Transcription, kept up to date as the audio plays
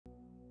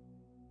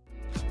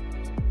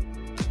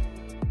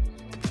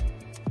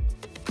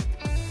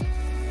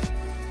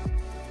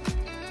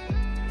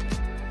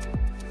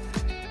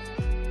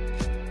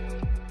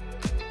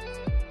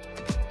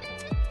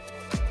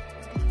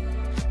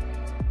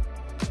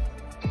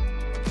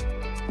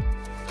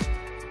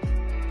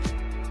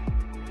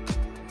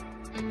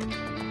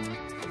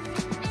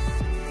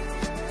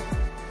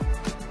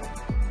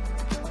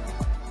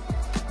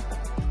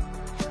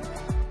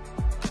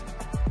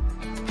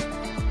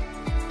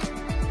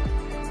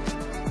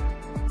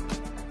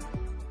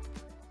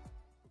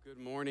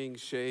morning,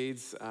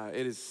 Shades.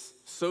 It is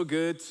so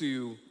good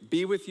to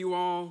be with you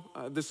all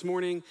this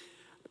morning.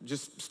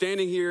 Just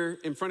standing here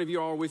in front of you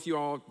all, with you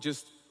all,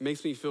 just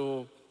makes me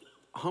feel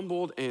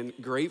humbled and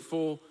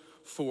grateful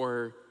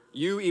for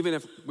you, even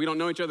if we don't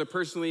know each other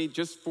personally,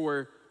 just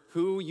for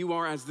who you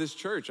are as this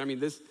church. I mean,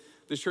 this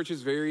church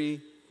is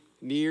very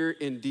near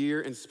and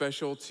dear and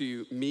special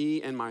to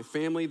me and my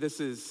family. This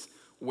is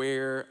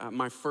where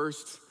my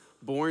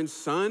firstborn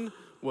son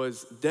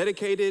was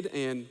dedicated.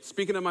 And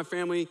speaking of my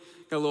family,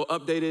 got a little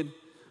updated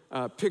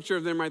picture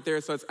of them right there.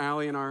 So it's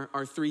Allie and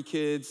our three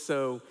kids.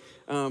 So,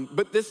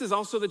 but this is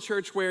also the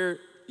church where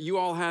you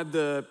all had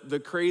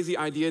the crazy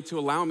idea to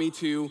allow me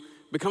to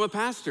become a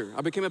pastor.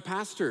 I became a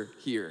pastor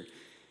here.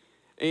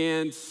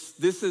 And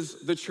this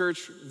is the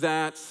church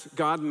that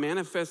God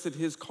manifested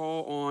his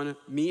call on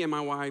me and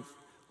my wife's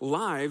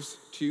lives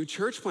to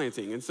church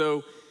planting. And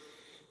so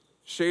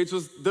Shades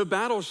was the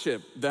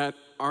battleship that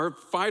our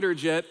fighter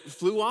jet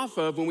flew off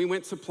of when we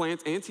went to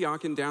plant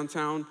Antioch in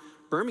downtown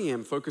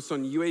Birmingham, focused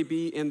on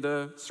UAB and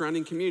the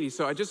surrounding community.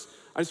 So I just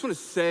want to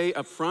say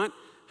up front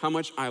how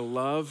much I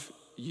love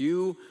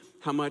you,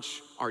 how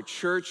much our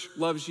church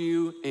loves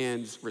you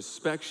and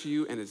respects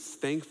you and is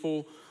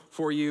thankful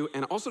for you.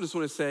 And I also just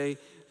want to say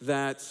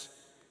that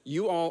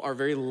you all are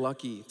very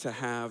lucky to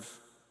have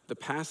the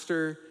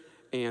pastor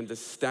and the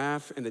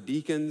staff and the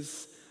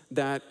deacons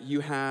that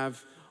you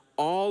have.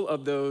 All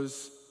of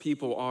those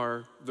people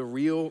are the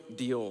real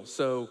deal.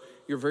 So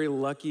you're very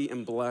lucky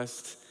and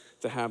blessed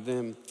to have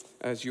them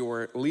as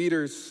your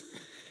leaders.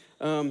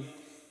 In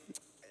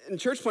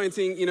church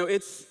planting, you know,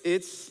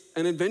 it's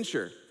an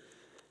adventure.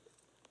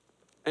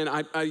 And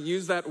I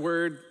use that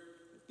word,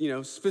 you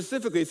know,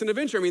 specifically. It's an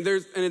adventure. I mean,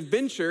 there's an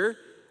adventure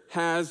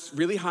has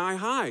really high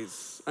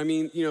highs. I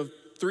mean, you know,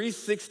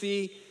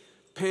 360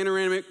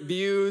 panoramic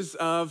views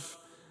of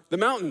the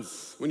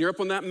mountains when you're up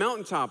on that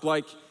mountaintop,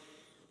 like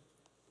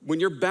when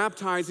you're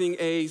baptizing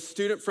a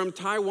student from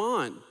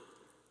Taiwan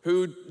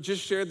who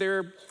just shared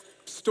their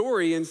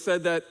story and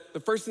said that the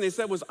first thing they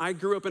said was, I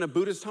grew up in a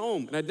Buddhist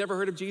home and I'd never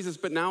heard of Jesus,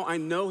 but now I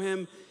know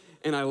him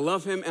and I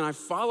love him and I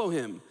follow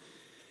him.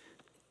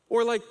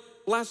 Or like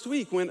last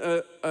week when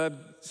a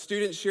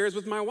student shares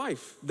with my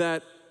wife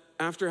that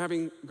after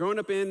having grown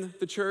up in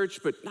the church,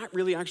 but not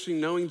really actually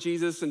knowing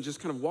Jesus and just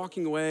kind of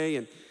walking away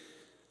and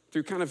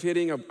through kind of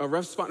hitting a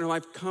rough spot in her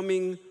life,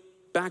 coming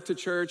back to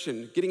church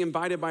and getting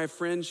invited by a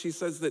friend, she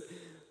says that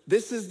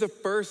this is the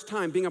first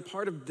time, being a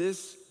part of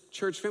this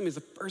church family is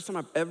the first time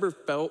I've ever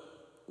felt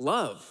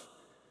love.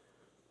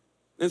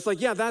 And it's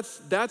like, yeah,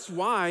 that's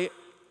why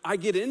I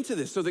get into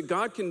this, so that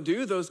God can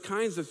do those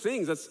kinds of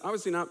things. That's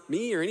obviously not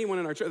me or anyone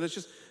in our church. That's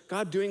just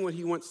God doing what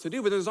he wants to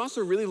do. But there's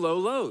also really low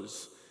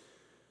lows.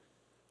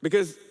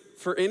 Because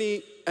for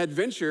any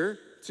adventure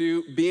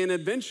to be an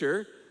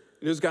adventure,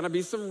 there's gotta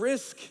be some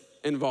risk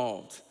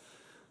involved.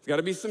 There's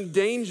gotta be some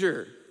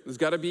danger. There's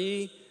gotta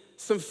be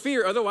some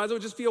fear. Otherwise, it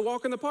would just be a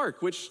walk in the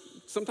park, which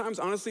sometimes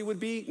honestly would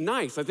be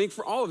nice. I think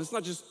for all of us, it's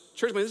not just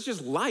church, but it's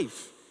just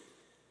life.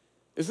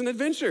 It's an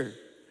adventure.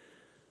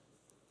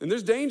 And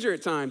there's danger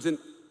at times. And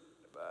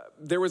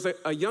there was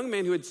a young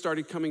man who had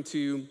started coming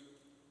to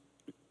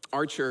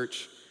our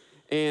church,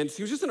 and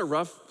he was just in a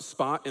rough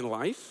spot in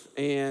life.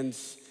 And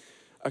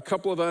a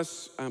couple of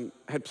us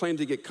had planned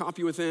to get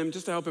coffee with him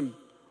just to help him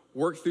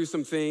work through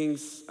some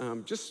things,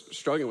 just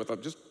struggling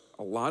with just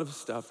a lot of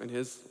stuff in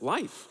his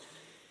life.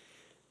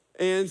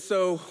 And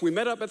so we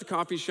met up at the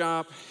coffee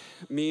shop,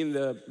 me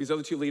and these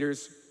other two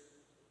leaders.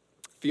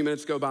 A few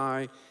minutes go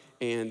by,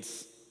 and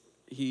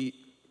he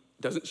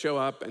doesn't show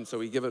up, and so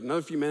we give it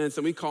another few minutes,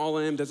 and we call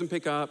him, doesn't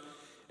pick up,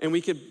 and we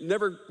could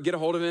never get a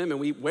hold of him, and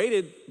we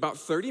waited about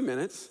 30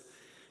 minutes,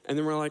 and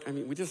then we're like, I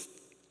mean,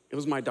 it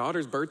was my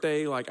daughter's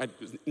birthday,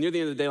 near the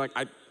end of the day,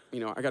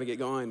 I gotta get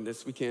going,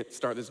 we can't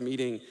start this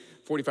meeting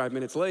 45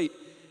 minutes late.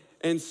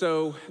 And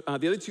so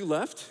the other two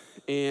left,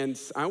 and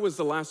I was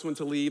the last one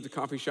to leave the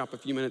coffee shop a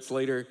few minutes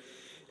later,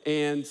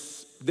 and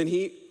then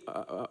he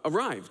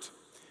arrived.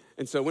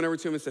 And so I went over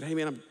to him and said, hey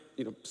man,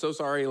 I'm so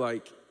sorry,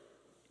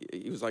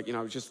 he was like,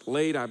 I was just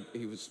late,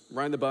 he was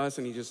riding the bus,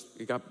 and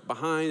he got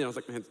behind, and I was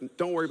like, man,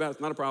 don't worry about it,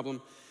 it's not a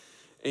problem,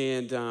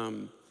 and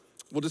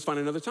we'll just find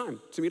another time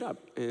to meet up.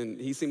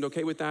 And he seemed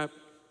okay with that.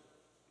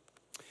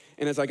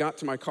 And as I got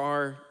to my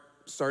car,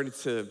 started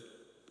to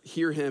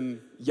hear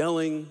him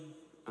yelling,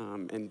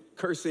 and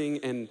cursing,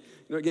 and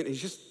again,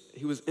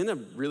 he was in a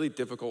really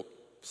difficult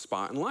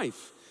spot in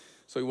life.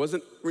 So he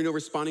wasn't,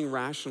 responding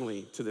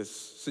rationally to this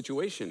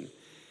situation.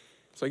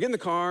 So I get in the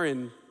car,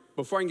 and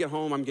before I can get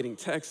home, I'm getting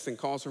texts and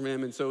calls from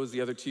him, and so is the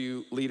other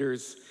two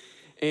leaders.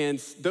 And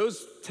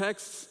those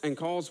texts and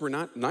calls were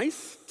not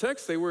nice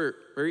texts. They were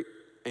very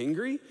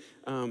angry,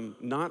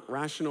 not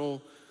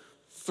rational,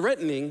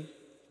 threatening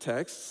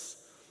texts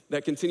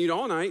that continued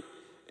all night.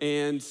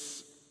 And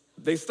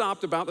they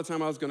stopped about the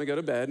time I was gonna go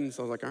to bed, and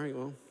so I was like, all right,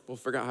 well, we'll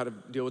figure out how to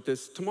deal with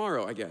this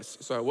tomorrow, I guess.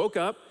 So I woke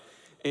up,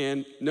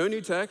 and no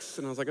new texts,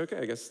 and I was like, okay,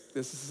 I guess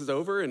this is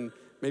over, and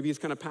maybe he's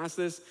kind of past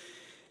this.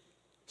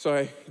 So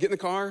I get in the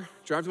car,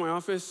 drive to my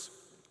office,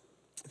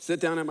 sit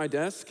down at my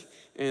desk,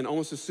 And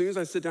almost as soon as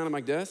I sit down at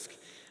my desk,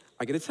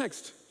 I get a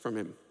text from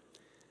him.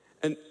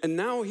 And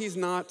now he's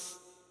not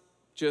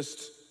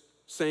just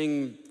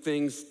saying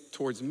things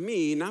towards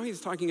me. Now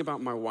he's talking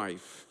about my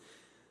wife.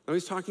 Now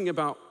he's talking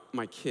about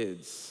my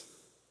kids.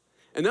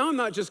 And now I'm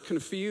not just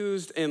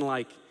confused and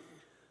like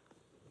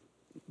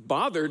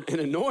bothered and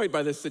annoyed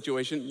by this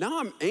situation. Now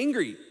I'm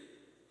angry.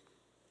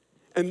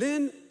 And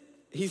then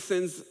he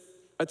sends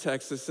a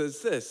text that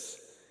says this.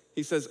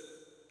 He says,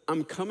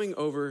 I'm coming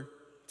over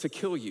to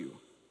kill you.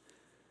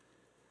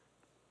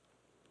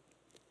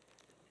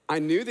 I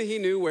knew that he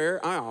knew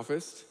where I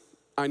officed.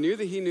 I knew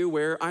that he knew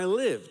where I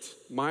lived.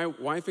 My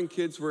wife and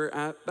kids were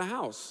at the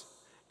house.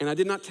 And I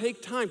did not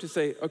take time to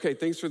say, okay,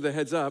 thanks for the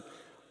heads up.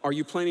 Are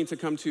you planning to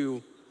come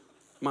to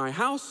my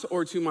house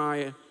or to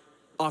my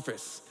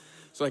office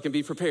so I can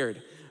be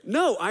prepared?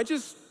 No,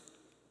 just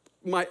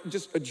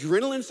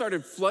adrenaline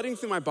started flooding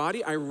through my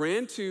body. I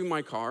ran to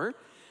my car.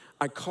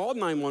 I called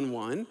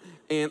 911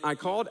 and I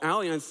called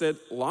Allie and said,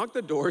 lock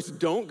the doors,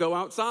 don't go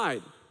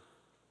outside.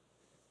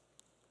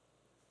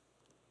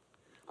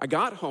 I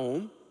got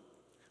home.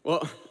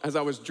 Well, as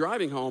I was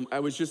driving home, I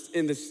was just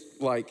in this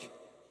like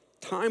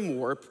time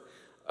warp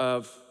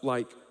of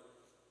like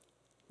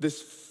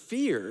this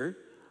fear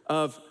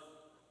of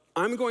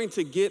I'm going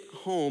to get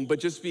home, but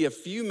just be a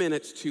few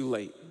minutes too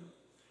late.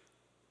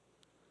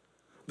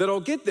 That I'll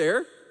get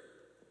there,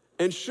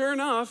 and sure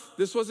enough,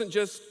 this wasn't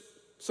just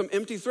some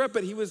empty threat,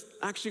 but he was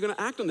actually gonna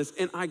act on this,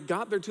 and I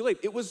got there too late.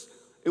 It was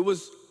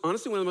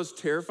honestly one of the most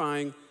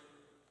terrifying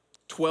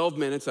 12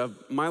 minutes of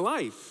my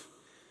life.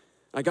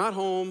 I got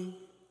home,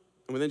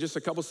 and within just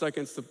a couple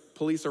seconds, the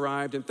police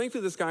arrived, and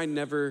thankfully this guy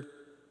never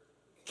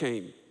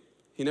came.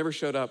 He never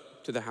showed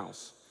up to the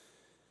house.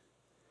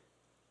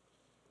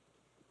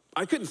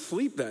 I couldn't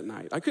sleep that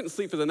night. I couldn't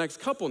sleep for the next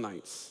couple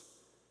nights.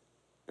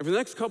 And for the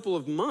next couple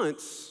of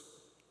months,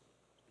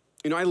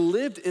 I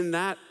lived in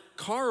that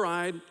car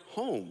ride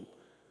home.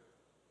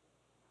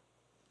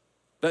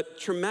 That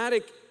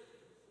traumatic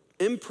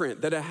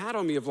imprint that it had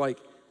on me of like,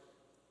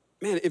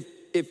 man,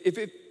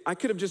 if I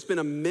could have just been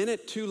a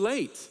minute too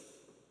late.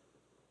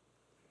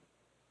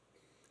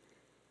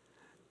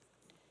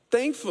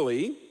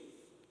 Thankfully,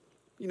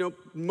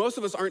 most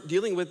of us aren't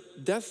dealing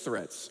with death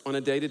threats on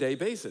a day-to-day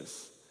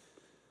basis.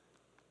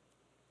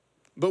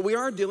 But we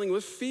are dealing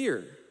with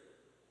fear,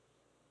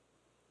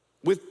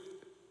 with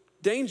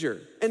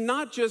danger, and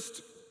not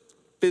just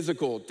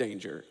physical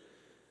danger.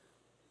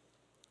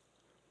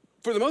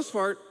 For the most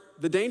part,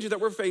 the danger that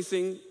we're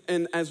facing,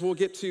 and as we'll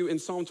get to in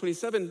Psalm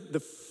 27, the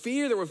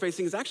fear that we're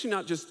facing is actually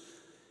not just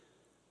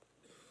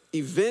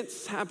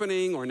events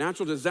happening or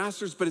natural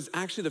disasters, but it's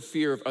actually the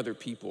fear of other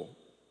people.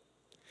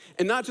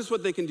 And not just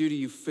what they can do to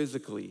you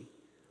physically,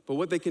 but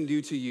what they can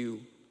do to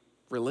you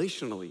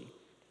relationally,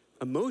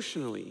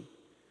 emotionally,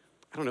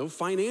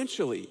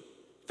 financially.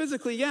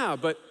 Physically, yeah,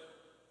 but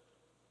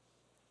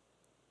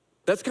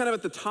that's kind of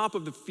at the top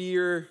of the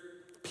fear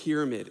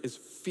pyramid, is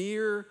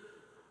fear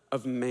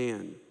of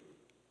man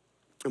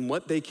and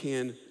what they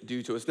can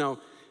do to us. Now,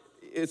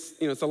 it's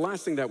the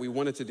last thing that we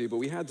wanted to do, but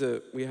we had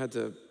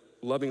to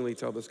lovingly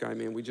tell this guy,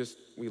 man,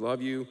 we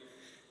love you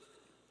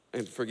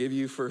and forgive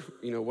you for,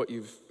 what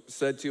you've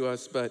said to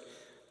us, but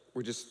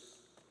we're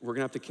gonna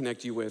have to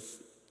connect you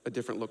with a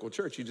different local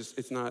church.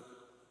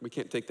 We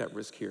can't take that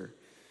risk here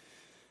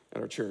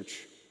at our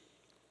church.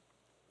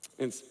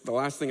 And it's the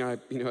last thing I,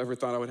 ever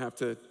thought I would have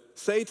to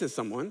say to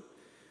someone,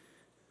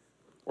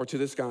 or to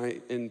this guy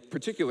in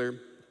particular,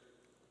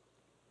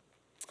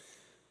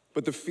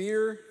 but the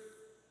fear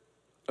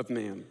of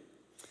man.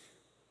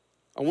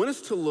 I want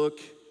us to look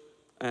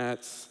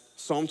at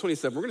Psalm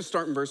 27. We're gonna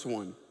start in verse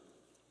 1.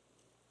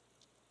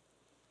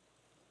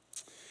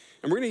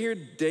 And we're gonna hear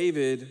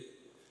David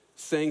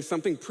saying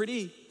something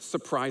pretty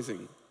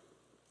surprising.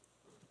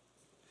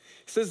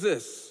 He says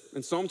this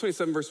in Psalm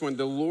 27, verse 1,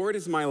 "The Lord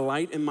is my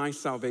light and my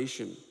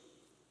salvation.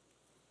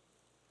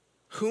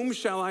 Whom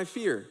shall I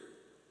fear?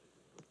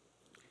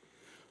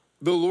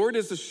 The Lord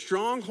is the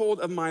stronghold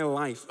of my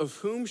life. Of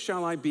whom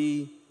shall I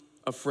be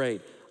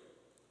afraid?"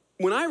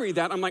 When I read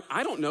that, I'm like,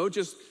 I don't know,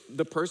 just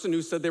the person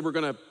who said they were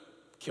gonna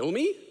kill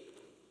me?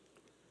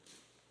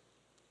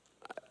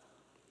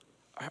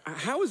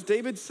 How is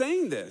David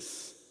saying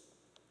this?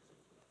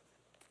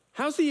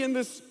 How's he in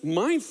this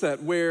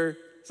mindset where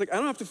it's like, I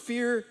don't have to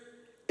fear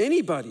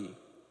anybody?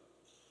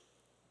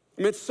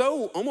 It's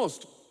so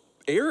almost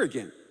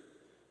arrogant.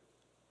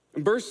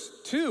 In verse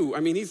 2,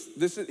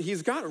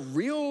 he's got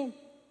real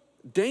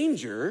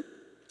danger.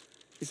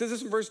 He says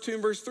this in verse 2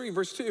 and verse 3.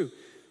 Verse 2,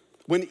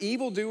 "When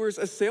evildoers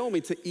assail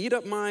me to eat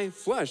up my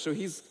flesh." So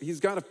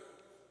he's got a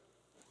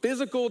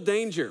physical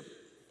danger.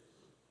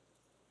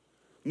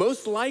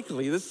 Most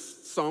likely,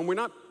 this psalm,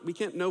 we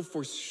can't know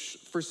for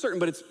certain,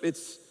 but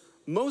it's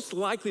most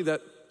likely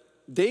that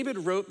David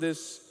wrote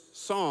this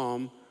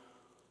psalm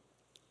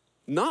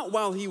not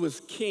while he was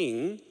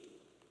king,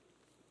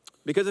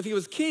 because if he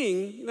was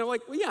king,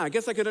 I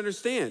guess I could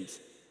understand.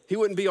 He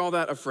wouldn't be all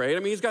that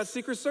afraid. He's got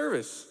Secret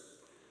Service.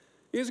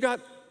 He's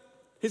got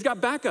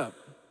backup.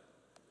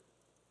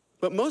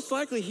 But most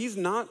likely, he's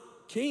not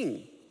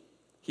king.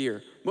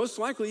 here? Most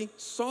likely,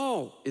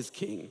 Saul is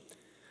king.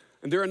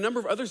 And there are a number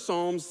of other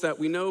Psalms that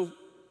we know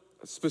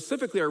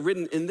specifically are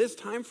written in this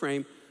time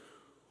frame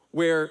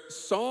where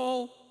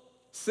Saul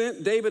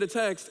sent David a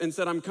text and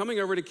said, I'm coming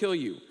over to kill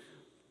you,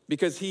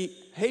 because he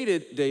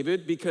hated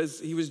David, because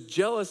he was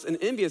jealous and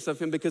envious of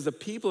him, because the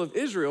people of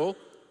Israel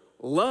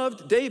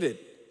loved David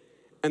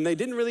and they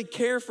didn't really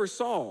care for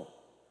Saul.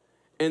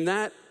 And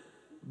that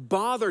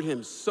bothered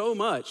him so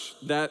much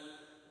that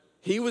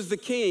he was the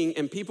king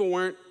and people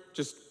weren't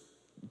just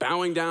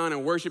bowing down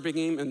and worshiping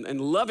him and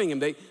loving him.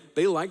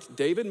 They liked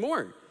David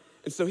more.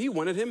 And so he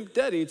wanted him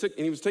dead, and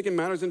he was taking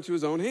matters into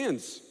his own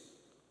hands.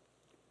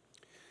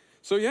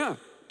 So yeah,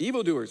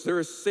 evildoers, they're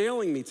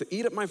assailing me to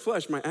eat up my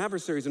flesh, my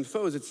adversaries and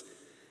foes.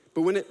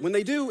 But when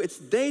they do, it's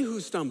they who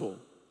stumble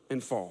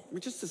and fall. I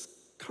mean, just this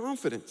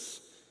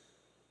confidence.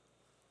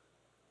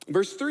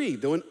 Verse 3,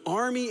 though an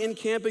army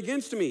encamp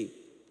against me,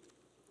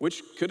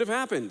 which could have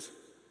happened,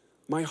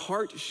 my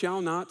heart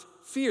shall not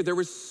fear. There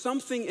was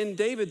something in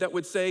David that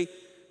would say,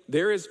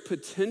 there is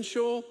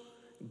potential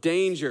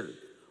danger.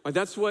 Like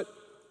that's what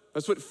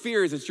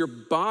fear is. It's your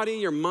body,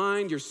 your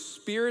mind, your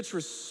spirit's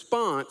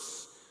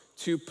response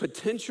to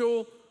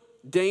potential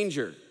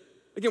danger.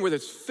 Again, whether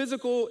it's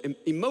physical,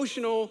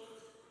 emotional,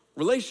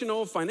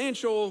 relational,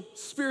 financial,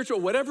 spiritual,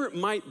 whatever it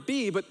might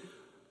be, but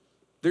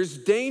there's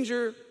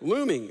danger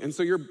looming. And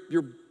so your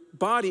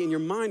body and your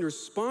mind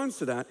responds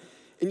to that.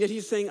 And yet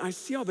he's saying, I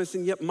see all this,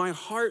 and yet my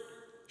heart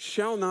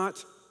shall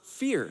not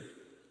fear.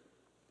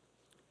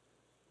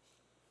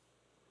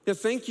 Yeah,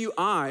 thank you,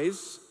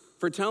 eyes,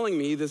 for telling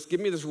me this,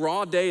 giving me this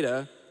raw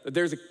data that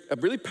there's a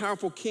really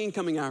powerful king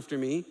coming after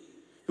me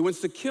who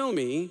wants to kill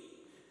me.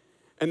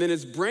 And then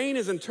his brain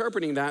is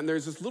interpreting that, and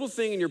there's this little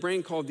thing in your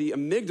brain called the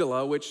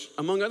amygdala, which,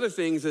 among other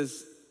things,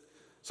 is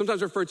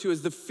sometimes referred to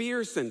as the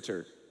fear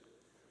center.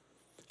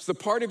 It's the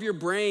part of your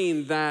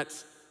brain that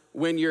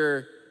when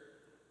your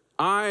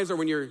eyes or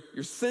when your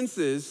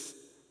senses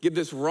give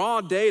this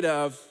raw data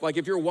of, like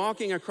if you're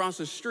walking across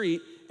the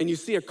street and you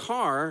see a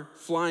car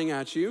flying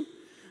at you,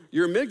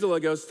 your amygdala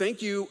goes,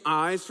 thank you,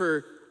 eyes,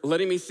 for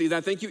letting me see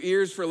that. Thank you,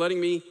 ears, for letting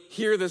me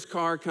hear this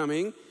car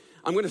coming.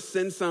 I'm gonna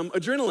send some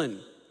adrenaline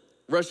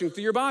rushing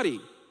through your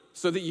body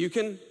so that you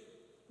can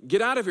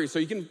get out of here, so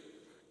you can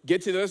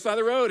get to the other side of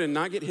the road and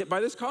not get hit by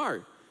this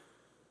car.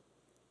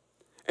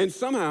 And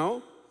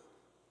somehow,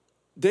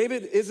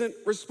 David isn't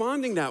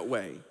responding that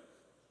way.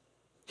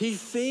 He's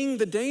seeing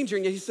the danger,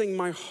 and yet he's saying,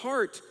 my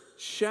heart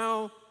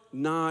shall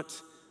not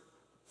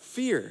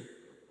fear.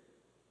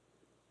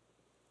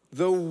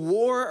 Though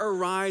war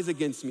arise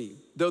against me,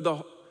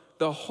 though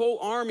the whole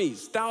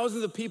armies,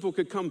 thousands of people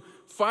could come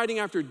fighting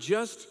after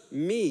just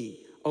me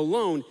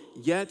alone,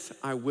 yet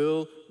I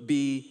will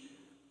be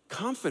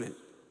confident.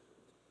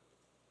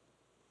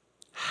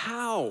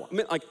 How? I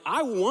mean, like,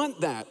 I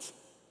want that.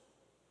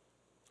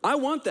 I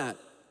want that.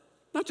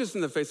 Not just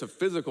in the face of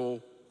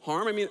physical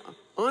harm. I mean,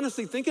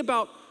 honestly, think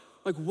about,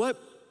 like,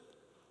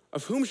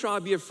 of whom shall I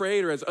be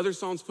afraid? Or as other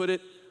Psalms put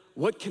it,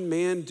 what can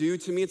man do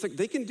to me? It's like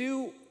they can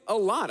do a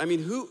lot. I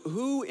mean,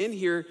 who in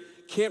here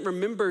can't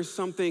remember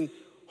something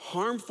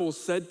harmful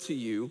said to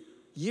you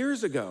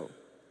years ago?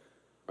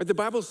 Right, the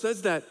Bible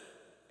says that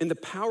in the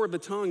power of the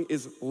tongue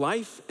is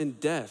life and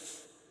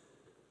death.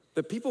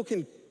 That people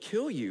can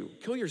kill you,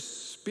 kill your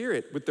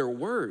spirit with their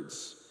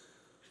words.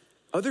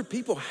 Other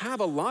people have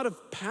a lot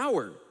of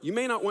power. You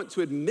may not want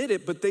to admit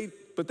it, but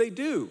they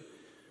do.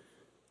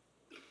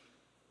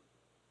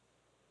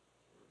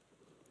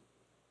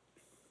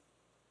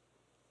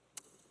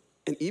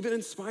 And even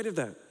in spite of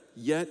that,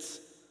 yet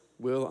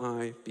will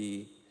I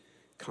be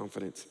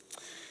confident.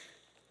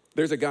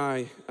 There's a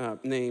guy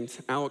named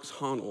Alex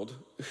Honnold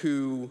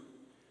who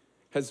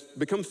has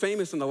become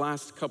famous in the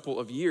last couple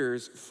of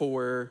years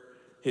for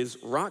his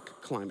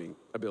rock climbing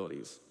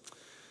abilities.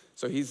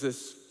 So he's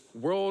this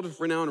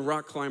world-renowned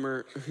rock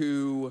climber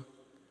who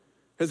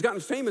has gotten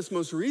famous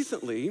most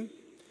recently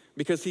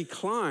because he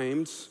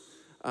climbed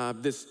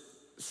this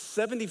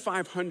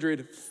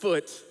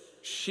 7,500-foot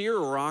sheer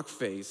rock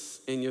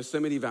face in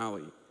Yosemite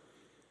Valley.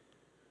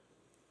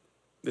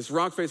 This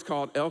rock face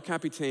called El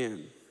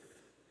Capitan.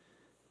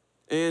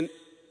 And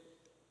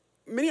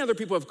many other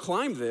people have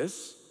climbed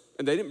this,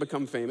 and they didn't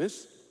become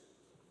famous.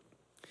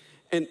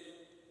 And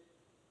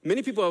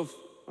many people have,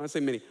 I say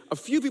many, a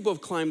few people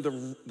have climbed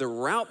the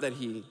route that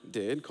he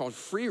did called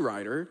Free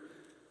Rider,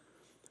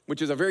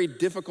 which is a very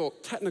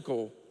difficult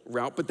technical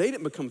route, but they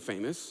didn't become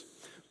famous.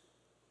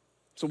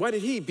 So why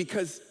did he?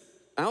 Because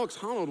Alex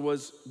Honnold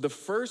was the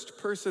first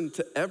person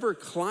to ever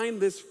climb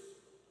this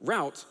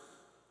route,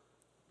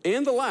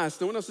 and the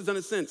last, no one else has done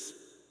it since,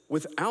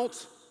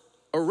 without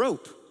a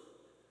rope,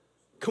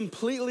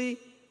 completely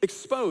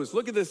exposed.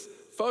 Look at this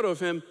photo of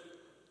him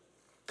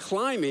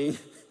climbing.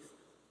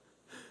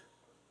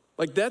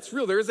 Like, that's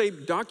real. There is a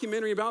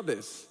documentary about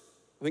this.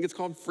 I think it's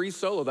called Free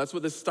Solo. That's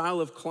what this style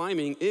of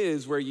climbing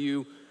is, where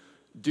you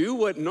do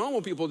what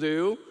normal people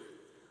do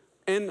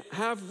and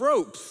have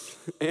ropes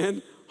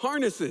and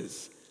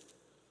harnesses.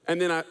 And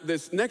then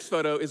this next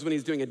photo is when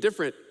he's doing a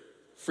different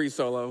free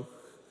solo.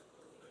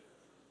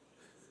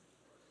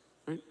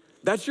 Right?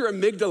 that's your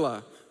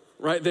amygdala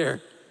right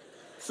there.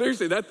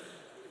 Seriously, that,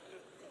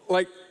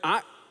 like,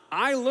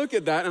 I look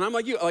at that and I'm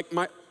like you, like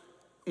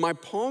my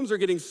palms are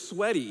getting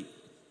sweaty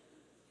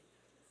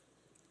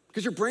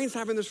because your brain's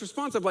having this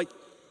response of like,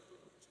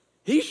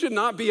 he should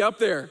not be up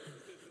there.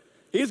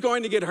 He's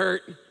going to get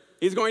hurt.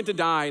 He's going to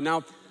die.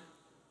 Now,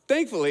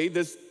 thankfully,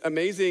 this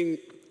amazing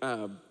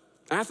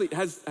athlete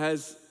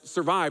has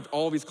survived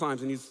all of these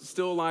climbs, and he's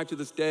still alive to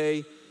this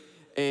day.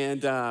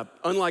 And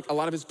unlike a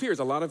lot of his peers,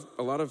 a lot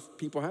of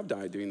people have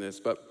died doing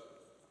this.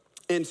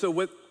 And so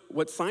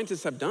what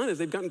scientists have done is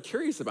they've gotten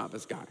curious about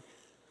this guy.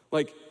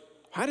 Like,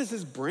 how does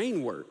his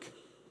brain work?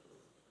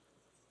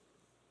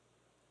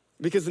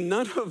 Because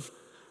no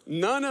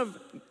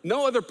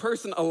other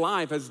person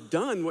alive has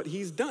done what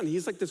he's done.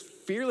 He's like this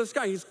fearless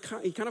guy.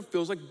 He kind of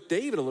feels like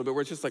David a little bit,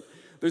 where it's just like,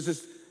 there's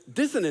this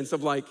dissonance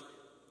of like,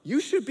 you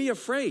should be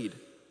afraid.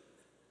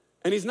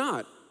 And he's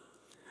not.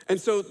 And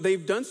so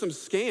they've done some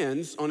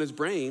scans on his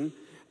brain,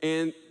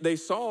 and they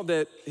saw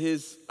that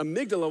his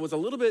amygdala was a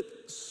little bit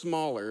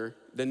smaller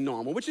than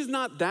normal, which is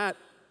not that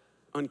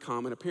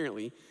uncommon,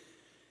 apparently.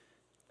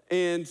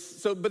 And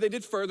so, but they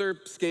did further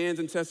scans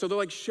and tests. So they're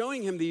like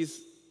showing him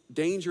these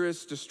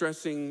dangerous,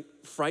 distressing,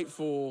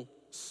 frightful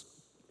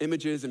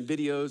images and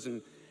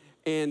videos.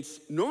 And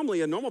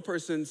normally a normal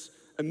person's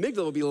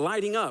amygdala will be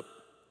lighting up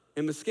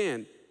in the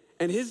scan.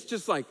 And his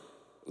just like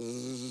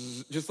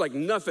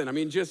nothing. I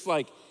mean, just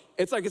like,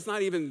 it's like it's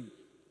not even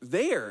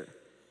there.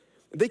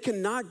 They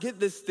cannot get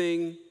this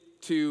thing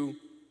to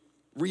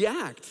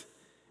react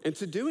and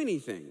to do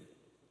anything.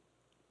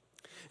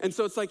 And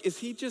so it's like, is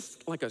he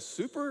just like a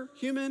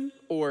superhuman,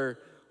 or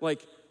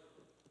like,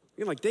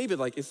 you know, like David,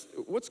 like,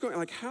 what's going on?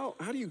 Like, how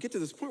do you get to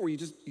this point where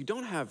you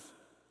don't have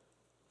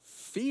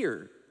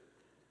fear?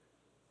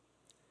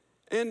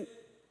 And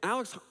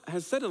Alex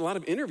has said in a lot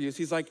of interviews,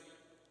 he's like,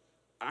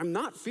 I'm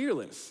not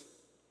fearless.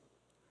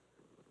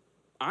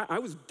 I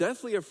was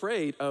deathly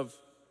afraid of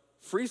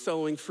free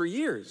soloing for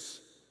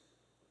years.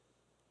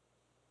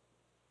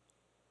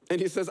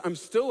 And he says, I'm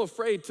still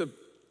afraid to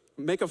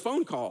make a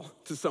phone call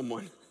to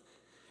someone.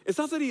 It's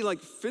not that he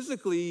like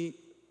physically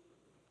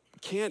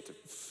can't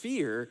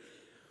fear,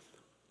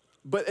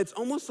 but it's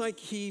almost like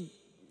he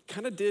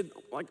kind of did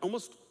like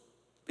almost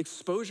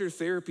exposure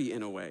therapy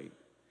in a way,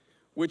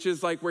 which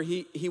is like where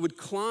he would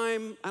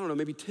climb, I don't know,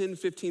 maybe 10,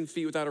 15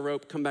 feet without a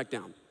rope, come back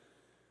down.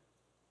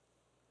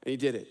 And he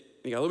did it.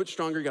 He got a little bit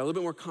stronger, he got a little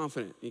bit more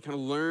confident. He kind of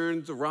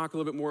learned to rock a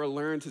little bit more,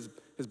 learned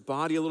his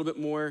body a little bit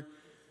more.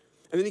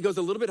 And then he goes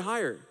a little bit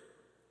higher,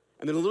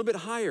 and then a little bit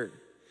higher.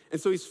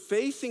 And so he's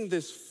facing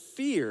this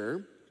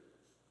fear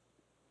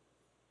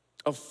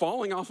of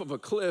falling off of a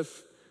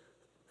cliff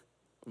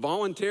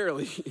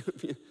voluntarily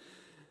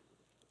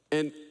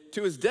and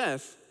to his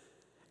death.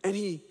 And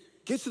he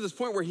gets to this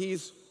point where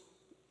he's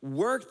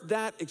worked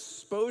that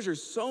exposure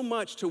so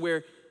much to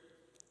where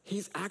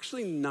he's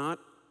actually not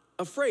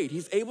afraid.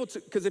 He's able to,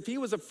 because if he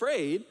was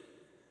afraid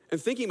and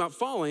thinking about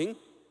falling,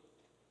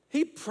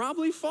 he'd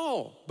probably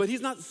fall, but he's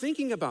not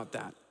thinking about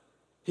that.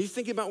 He's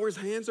thinking about where his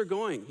hands are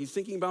going. He's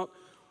thinking about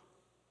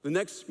the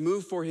next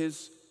move for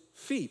his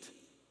feet.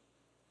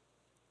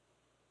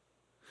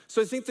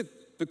 So I think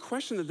the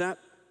question that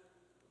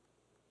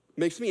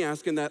makes me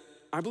ask, and that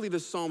I believe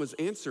this psalm is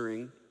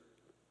answering,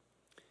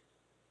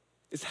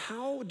 is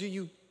how do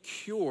you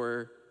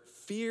cure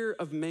fear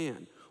of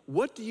man?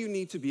 What do you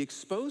need to be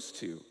exposed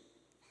to?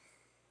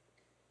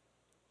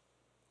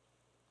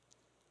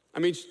 I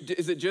mean,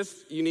 is it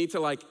just you need to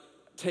like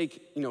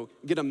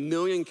get a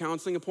million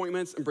counseling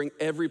appointments and bring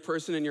every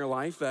person in your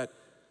life that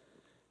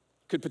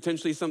could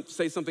potentially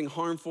say something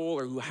harmful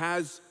or who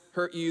has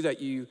hurt you, that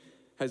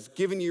has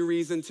given you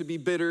reason to be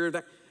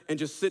bitter, and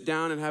just sit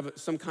down and have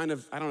some kind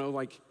of, I don't know,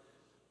 like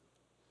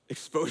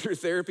exposure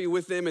therapy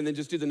with them and then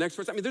just do the next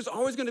person? I mean, there's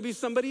always gonna be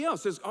somebody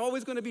else. There's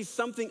always gonna be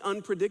something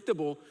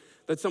unpredictable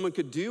that someone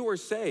could do or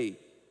say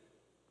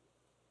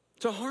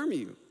to harm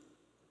you.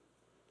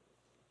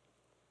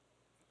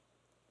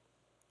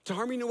 To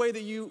harm you in a way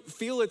that you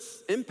feel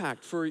its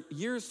impact for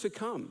years to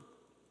come.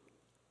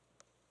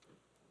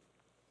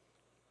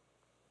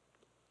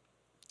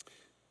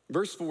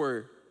 Verse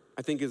 4,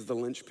 I think, is the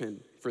linchpin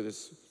for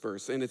this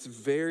verse, and it's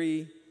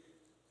very,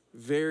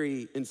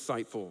 very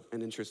insightful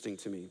and interesting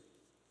to me.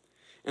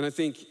 And I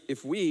think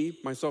if we,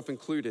 myself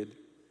included,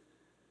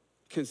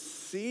 can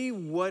see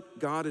what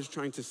God is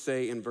trying to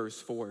say in verse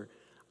 4,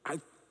 I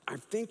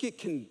think it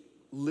can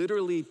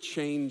literally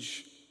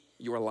change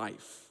your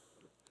life.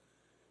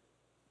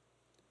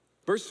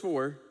 Verse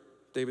 4,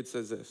 David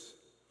says this: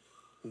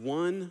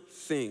 one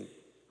thing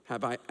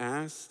have I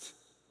asked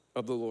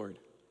of the Lord.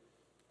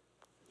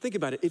 Think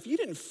about it. If you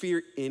didn't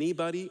fear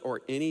anybody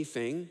or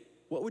anything,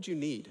 what would you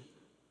need?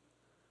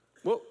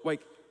 Well,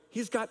 like,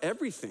 he's got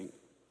everything.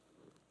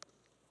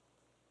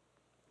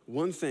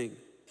 One thing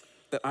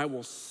that I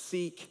will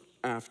seek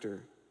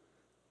after,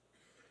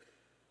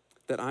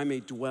 that I may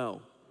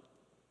dwell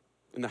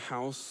in the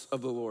house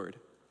of the Lord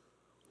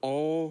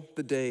all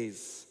the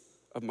days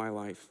of my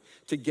life,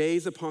 to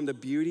gaze upon the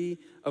beauty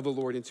of the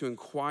Lord and to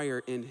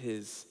inquire in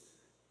his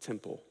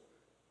temple.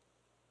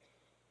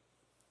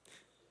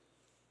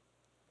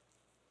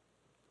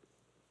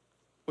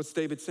 what's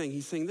David saying?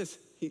 He's saying this.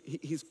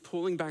 He's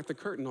pulling back the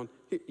curtain on,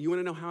 you want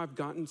to know how I've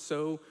gotten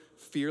so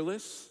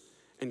fearless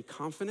and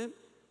confident?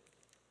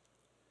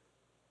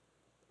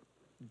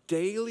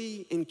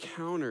 Daily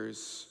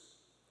encounters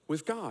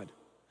with God.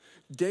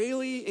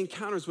 Daily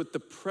encounters with the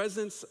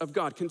presence of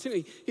God.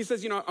 Continually, he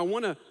says, I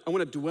want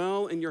to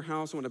dwell in your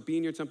house. I want to be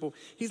in your temple.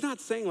 He's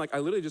not saying like, I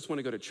literally just want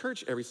to go to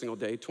church every single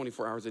day,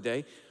 24 hours a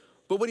day.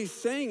 But what he's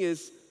saying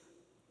is,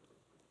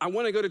 I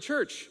want to go to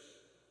church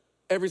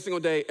every single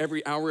day,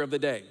 every hour of the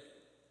day.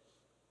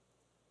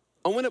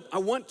 I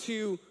want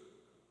to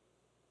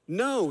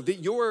know that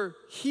you're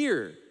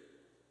here.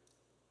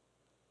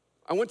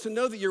 I want to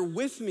know that you're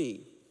with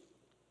me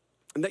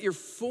and that you're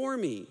for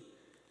me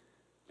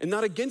and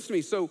not against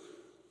me. So,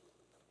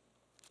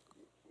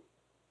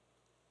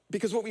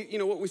 because what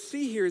we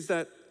see here is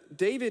that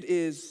David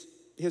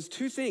he has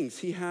two things.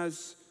 He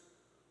has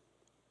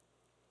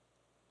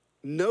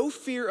no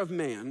fear of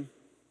man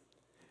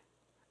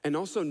and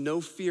also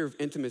no fear of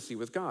intimacy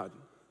with God.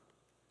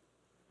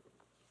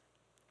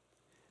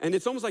 And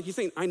it's almost like he's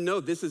saying, I know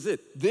this is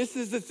it. This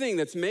is the thing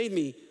that's made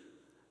me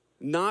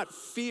not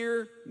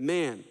fear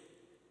man,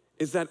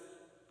 is that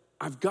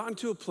I've gotten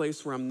to a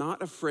place where I'm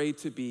not afraid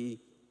to be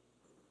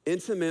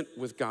intimate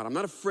with God. I'm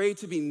not afraid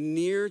to be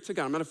near to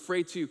God. I'm not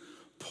afraid to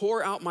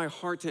pour out my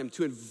heart to him,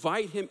 to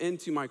invite him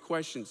into my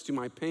questions, to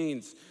my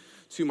pains,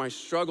 to my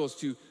struggles,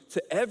 to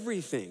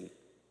everything.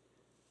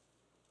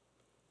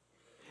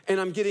 And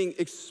I'm getting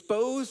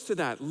exposed to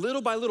that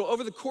little by little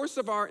over the course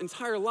of our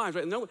entire lives,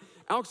 right? No,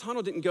 Alex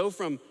Honnold didn't go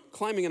from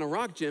climbing in a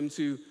rock gym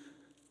to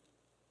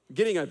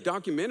getting a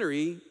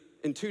documentary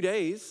in 2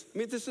 days. I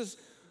mean, this is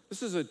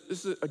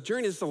a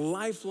journey. It's a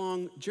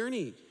lifelong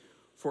journey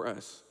for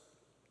us.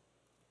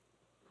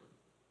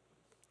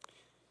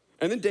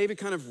 And then David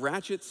kind of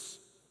ratchets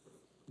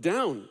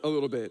down a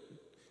little bit.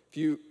 If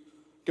you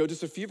go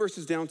just a few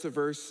verses down to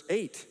verse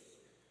 8,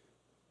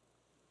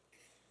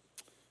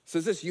 it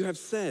says this, you have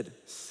said,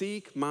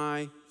 seek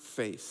my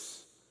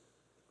face.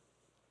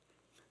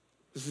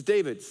 This is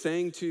David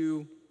saying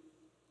to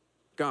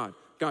God,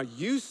 God,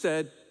 you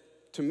said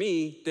to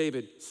me,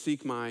 David,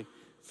 seek my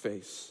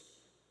face.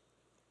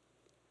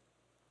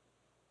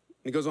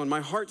 And he goes on,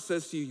 my heart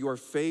says to you, your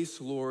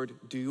face, Lord,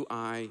 do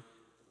I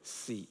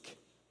seek.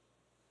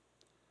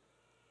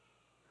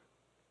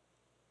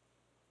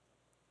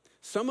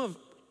 Some of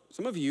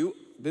you,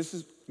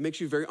 makes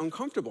you very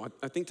uncomfortable.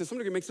 I think to some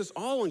degree it makes us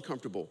all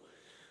uncomfortable.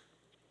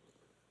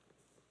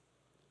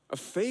 A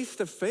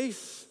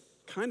face-to-face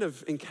kind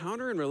of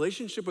encounter and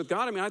relationship with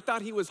God. I mean, I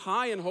thought he was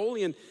high and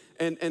holy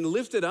and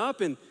lifted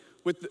up, and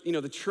with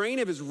the train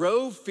of his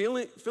robe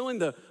filling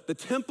the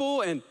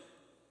temple and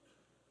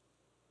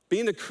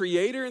being the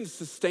creator and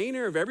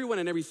sustainer of everyone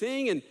and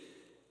everything. And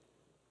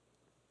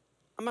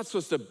I'm not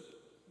supposed to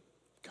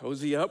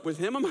cozy up with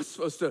him. I'm not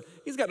supposed to,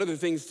 he's got other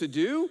things to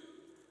do.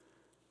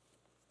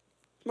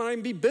 It might not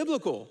even be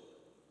biblical.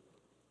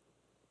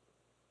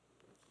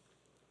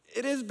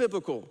 It is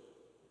biblical,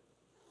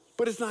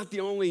 but it's not the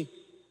only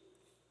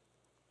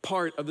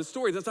part of the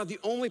story. That's not the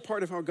only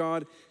part of how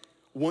God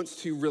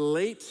wants to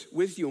relate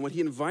with you and what he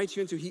invites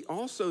you into. He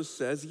also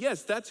says,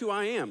 yes, that's who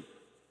I am.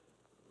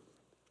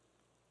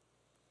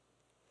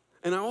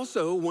 And I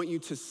also want you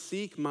to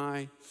seek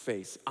my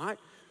face.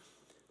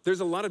 There's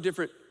a lot of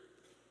different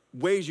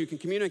ways you can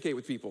communicate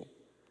with people.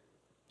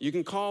 You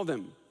can call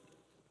them,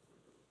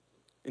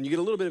 and you get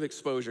a little bit of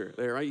exposure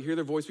there, right? You hear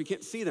their voice, we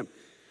can't see them.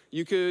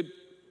 You could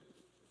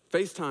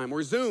FaceTime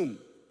or Zoom.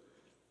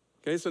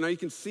 Okay, so now you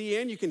can see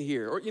and you can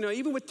hear. Or,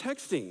 even with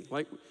texting,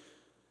 like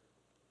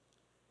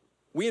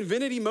we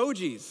invented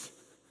emojis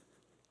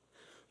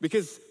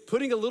because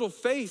putting a little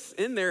face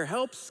in there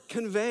helps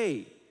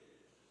convey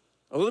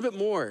a little bit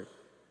more.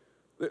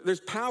 There's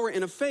power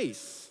in a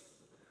face.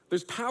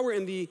 There's power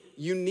in the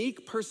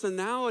unique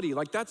personality.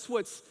 Like that's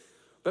what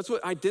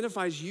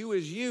identifies you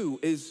as you,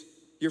 is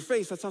your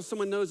face. That's how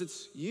someone knows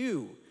it's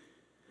you.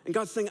 And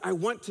God's saying, I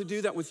want to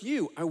do that with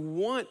you. I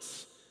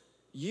want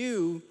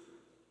you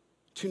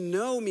to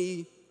know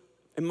me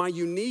and my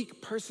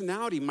unique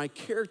personality, my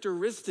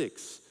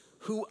characteristics,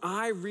 who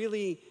I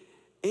really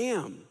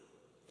am.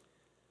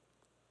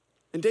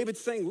 And David's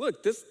saying,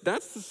 look,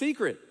 that's the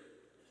secret.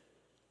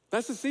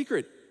 That's the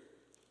secret.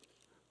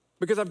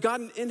 Because I've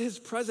gotten in his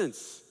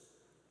presence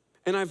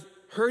and I've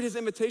heard his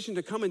invitation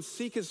to come and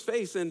seek his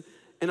face, and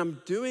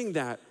I'm doing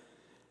that.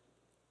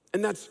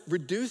 And that's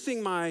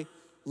reducing my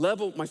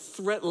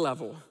threat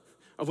level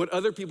of what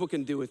other people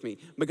can do with me,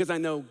 because I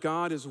know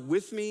God is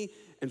with me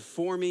and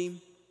for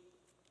me.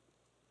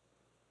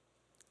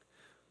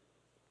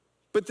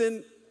 But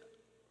then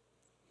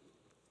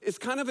it's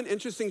kind of an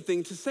interesting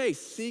thing to say,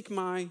 seek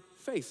my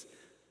face.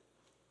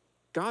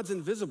 God's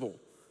invisible.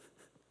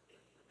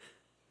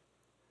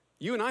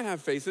 You and I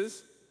have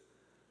faces.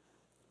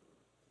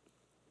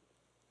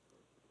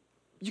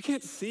 You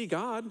can't see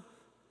God.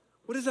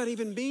 What does that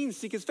even mean,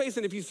 seek his face?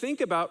 And if you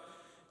think about,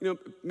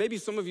 maybe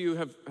some of you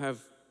have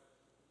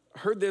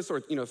heard this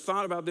or,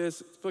 thought about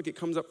this. I feel like it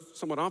comes up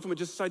somewhat often, but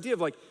just this idea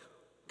of like,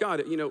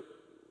 God,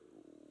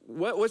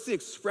 What's the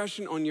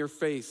expression on your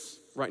face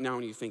right now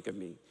when you think of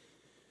me?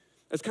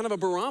 It's kind of a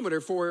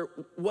barometer for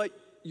what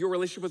your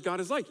relationship with God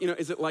is like.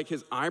 Is it like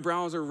his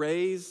eyebrows are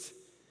raised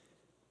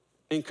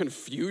in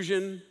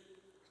confusion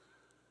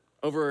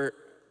over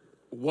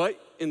what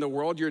in the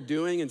world you're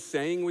doing and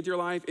saying with your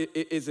life?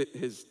 Is it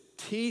his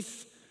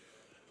teeth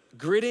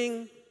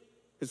gritting,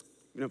 his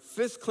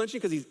fists clenching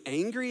because he's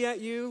angry at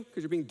you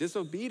because you're being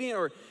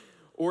disobedient?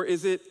 Or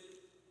is it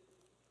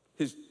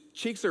his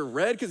cheeks are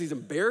red because he's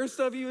embarrassed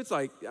of you? It's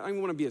like, I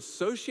don't want to be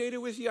associated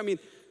with you. I mean,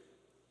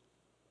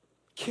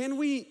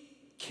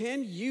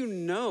 can you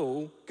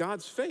know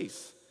God's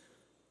face?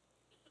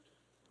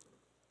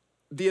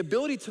 The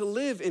ability to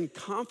live in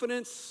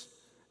confidence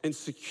and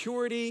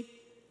security,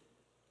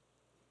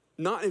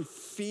 not in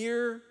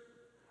fear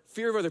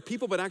of other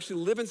people, but actually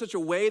live in such a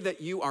way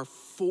that you are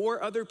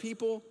for other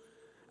people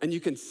and you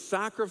can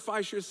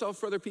sacrifice yourself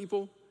for other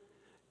people.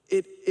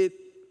 It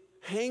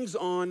hangs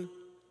on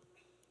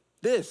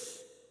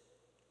this.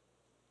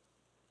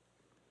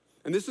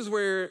 And this is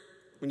where,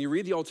 when you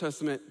read the Old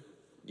Testament,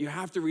 you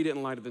have to read it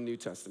in light of the New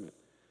Testament.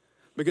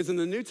 Because in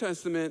the New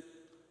Testament,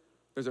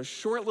 there's a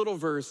short little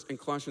verse in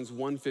Colossians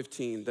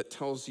 1:15 that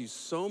tells you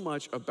so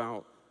much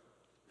about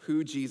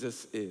who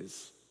Jesus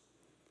is.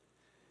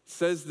 It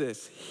says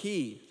this: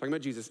 he, talking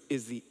about Jesus,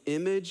 is the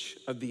image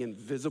of the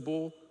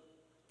invisible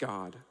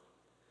God.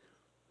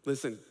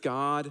 Listen,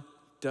 God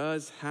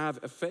does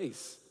have a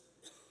face,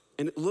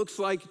 and it looks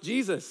like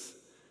Jesus.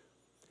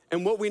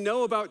 And what we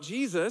know about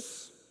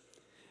Jesus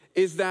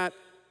is that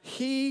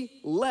he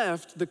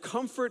left the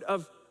comfort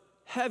of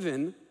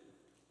heaven.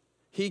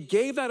 He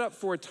gave that up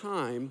for a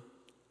time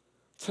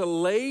to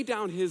lay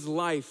down his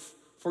life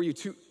for you,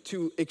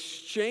 to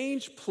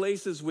exchange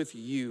places with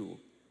you.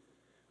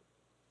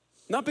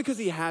 Not because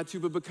he had to,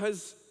 but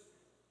because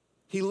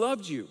he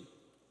loved you.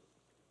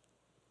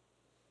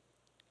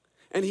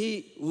 And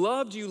he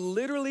loved you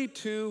literally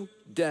to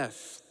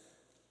death.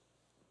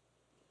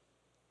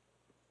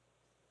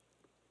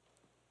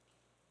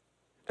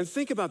 And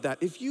think about that.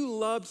 If you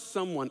loved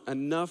someone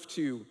enough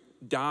to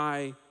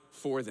die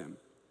for them,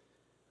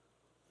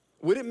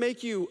 would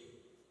you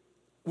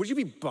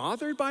be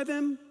bothered by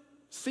them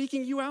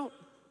seeking you out?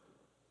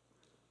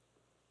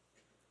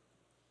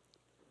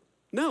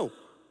 No.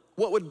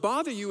 What would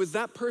bother you is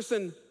that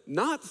person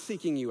not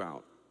seeking you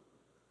out.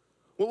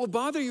 What would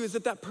bother you is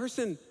that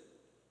person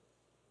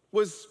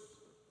was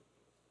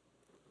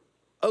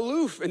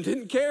aloof and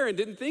didn't care and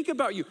didn't think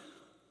about you.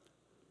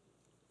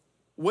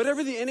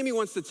 Whatever the enemy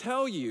wants to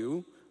tell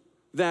you,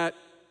 that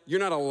you're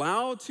not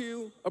allowed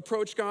to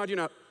approach God,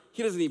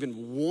 he doesn't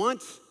even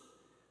want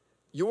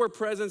your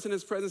presence in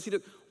his presence.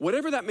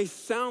 Whatever that may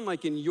sound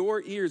like in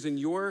your ears, in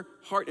your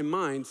heart and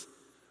minds,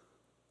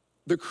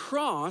 the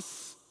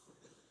cross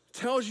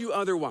tells you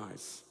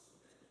otherwise.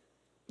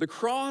 The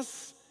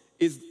cross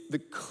is the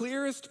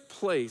clearest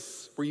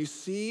place where you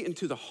see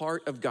into the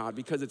heart of God,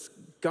 because it's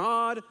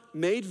God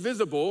made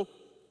visible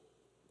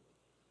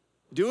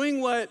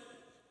doing what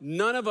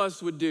none of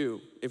us would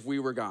do if we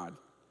were God.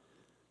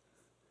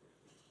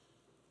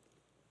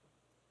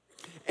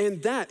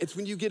 And it's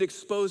when you get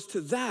exposed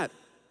to that,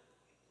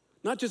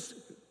 not just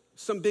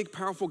some big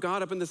powerful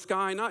God up in the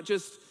sky, not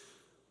just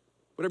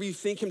whatever you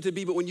think him to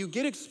be, but when you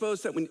get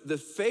exposed to that, when the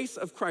face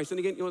of Christ, and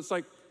again, it's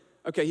like,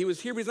 okay, he was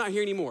here, but he's not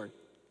here anymore.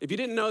 If you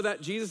didn't know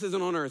that, Jesus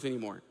isn't on earth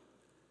anymore.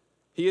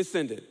 He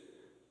ascended.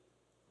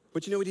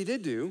 But you know what he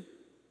did do?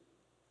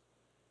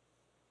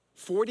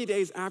 40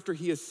 days after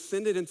he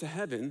ascended into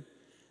heaven,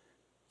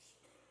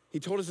 he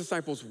told his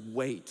disciples,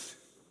 wait,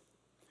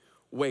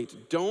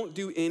 don't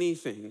do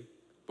anything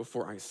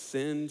before I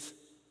send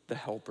the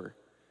helper.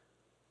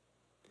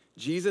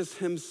 Jesus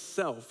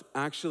himself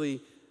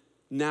actually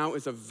now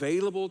is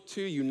available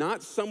to you,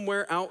 not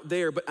somewhere out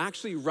there, but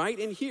actually right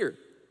in here.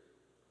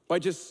 By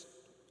just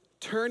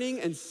turning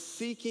and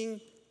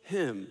seeking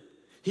him,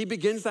 he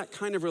begins that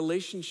kind of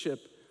relationship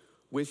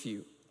with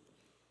you,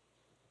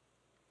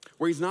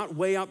 where he's not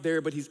way out there,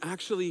 but he's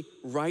actually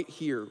right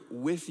here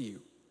with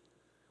you.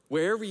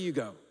 Wherever you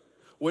go,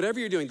 whatever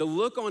you're doing, the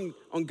look on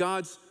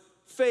God's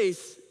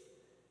face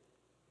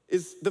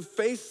is the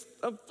face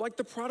of like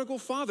the prodigal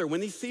father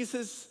when he sees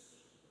his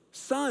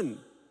son,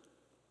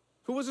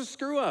 who was a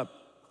screw up,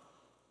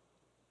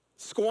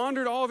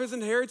 squandered all of his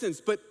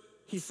inheritance, but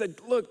he said,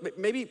 look,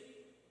 maybe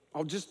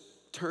I'll just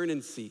turn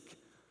and seek.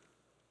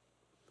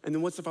 And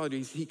then what's the father do?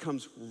 He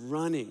comes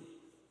running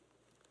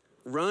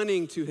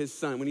to his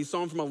son when he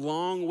saw him from a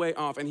long way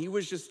off, and he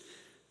was just,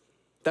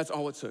 that's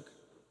all it took.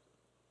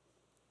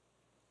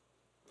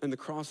 And the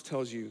cross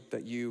tells you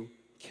that you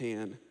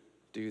can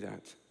do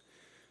that.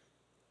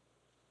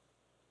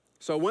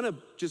 So I want to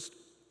just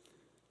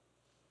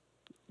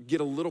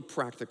get a little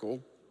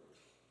practical.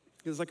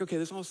 It's like, okay,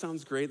 this all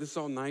sounds great. This is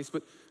all nice,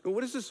 but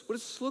what does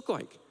this look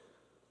like?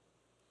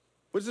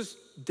 What is this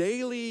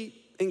daily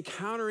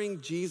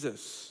encountering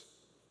Jesus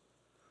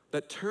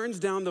that turns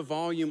down the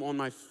volume on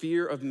my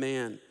fear of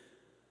man?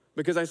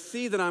 Because I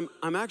see that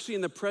I'm actually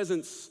in the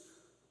presence,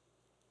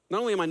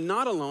 not only am I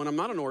not alone, I'm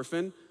not an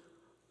orphan,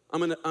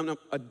 I'm an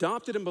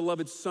adopted and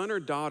beloved son or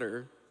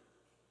daughter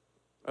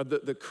of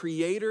the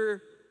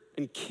creator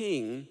and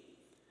king.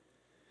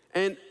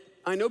 And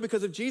I know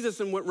because of Jesus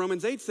and what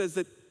Romans 8 says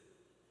that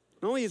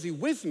not only is he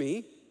with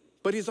me,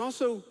 but he's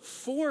also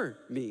for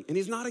me, and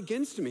he's not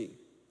against me.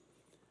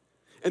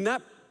 And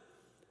that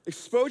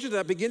exposure to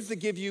that begins to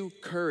give you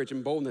courage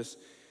and boldness.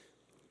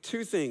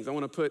 Two things I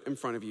want to put in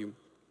front of you.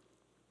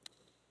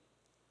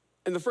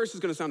 And the first is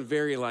going to sound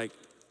very like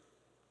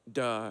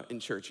duh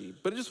and churchy,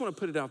 but I just want to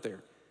put it out there.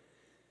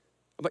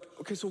 I'm like,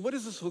 okay, so what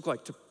does this look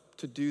like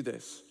to do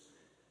this?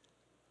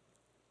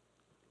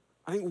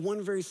 I think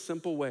one very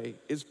simple way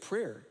is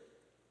prayer.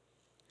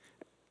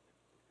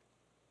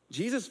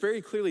 Jesus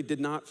very clearly did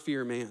not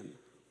fear man.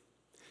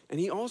 And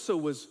he also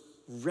was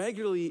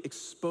regularly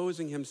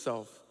exposing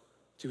himself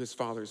to his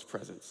Father's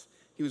presence.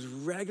 He was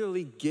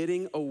regularly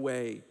getting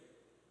away.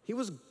 He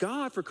was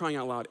God, for crying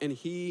out loud, and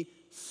he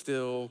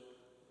still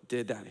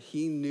did that.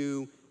 He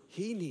knew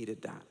he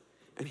needed that,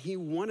 and he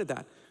wanted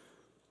that.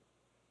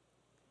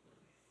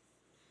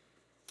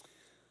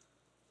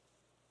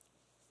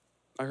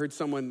 I heard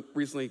someone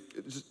recently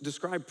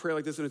describe prayer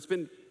like this, and it's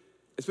been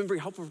very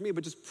helpful for me,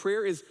 but just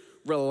prayer is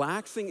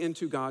relaxing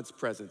into God's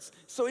presence.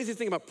 It's so easy to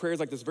think about prayer as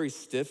like this very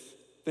stiff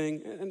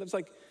thing, and it's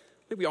like,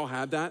 I think we all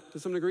have that to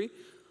some degree.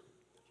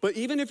 But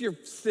even if you're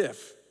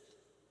stiff,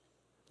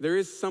 there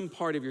is some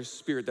part of your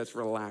spirit that's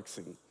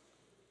relaxing.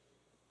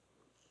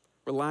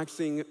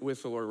 Relaxing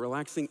with the Lord,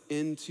 relaxing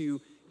into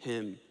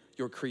him,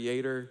 your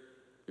creator,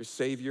 your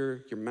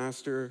savior, your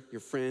master,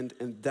 your friend,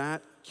 and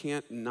that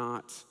can't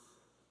not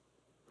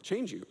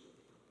change you.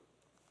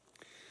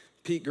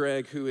 Pete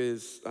Gregg, who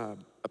is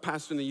a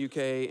pastor in the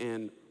UK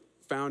and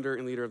founder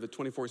and leader of the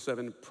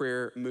 24/7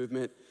 prayer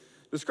movement,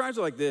 describes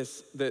it like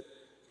this, that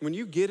when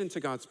you get into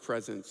God's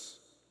presence,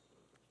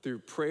 through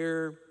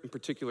prayer in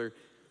particular,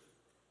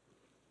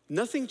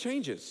 nothing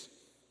changes.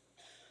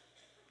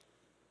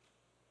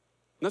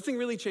 Nothing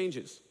really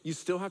changes. You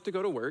still have to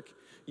go to work.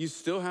 You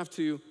still have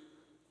to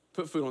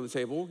put food on the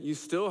table. You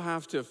still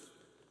have to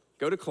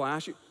go to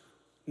class.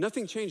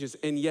 Nothing changes,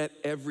 and yet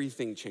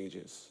everything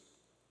changes.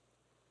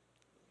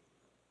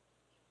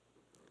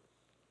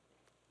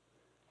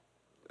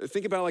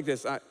 Think about it like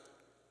this. A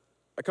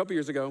couple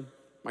years ago,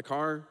 my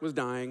car was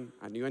dying.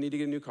 I knew I needed to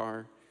get a new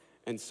car,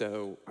 and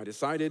so I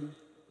decided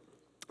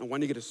I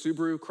wanted to get a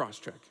Subaru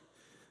Crosstrek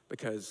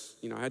because,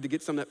 I had to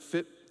get something that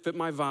fit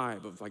my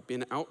vibe of like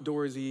being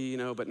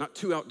outdoorsy, but not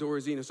too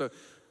outdoorsy. So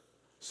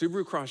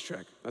Subaru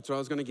Crosstrek, that's what I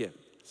was gonna get.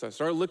 So I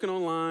started looking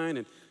online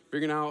and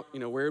figuring out,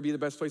 where would be the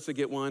best place to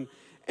get one.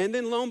 And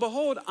then lo and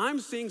behold, I'm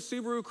seeing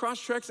Subaru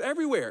Crosstreks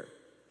everywhere.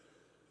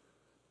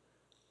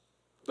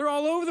 They're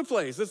all over the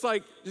place. It's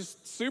like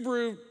just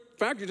Subaru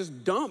factory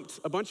just dumped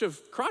a bunch of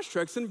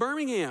Crosstreks in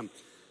Birmingham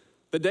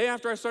the day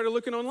after I started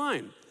looking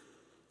online.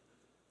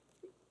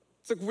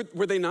 It's like,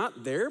 were they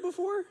not there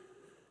before?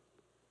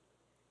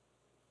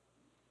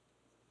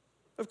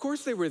 Of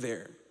course they were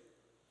there,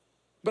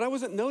 but I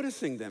wasn't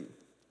noticing them.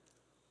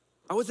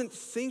 I wasn't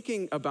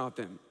thinking about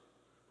them.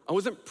 I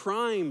wasn't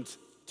primed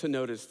to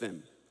notice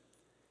them.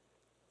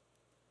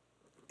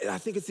 And I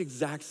think it's the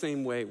exact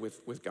same way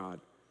with God.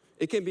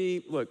 It can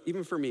be, look,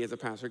 even for me as a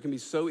pastor, it can be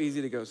so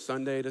easy to go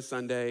Sunday to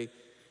Sunday,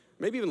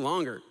 maybe even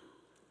longer,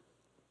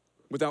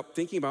 without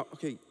thinking about,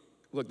 okay,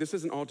 look, this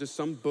isn't all just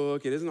some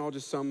book, it isn't all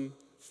just some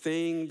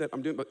thing that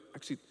I'm doing, but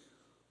actually,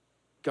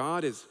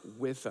 God is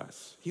with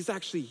us. He's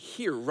actually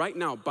here right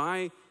now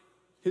by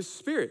his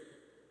Spirit.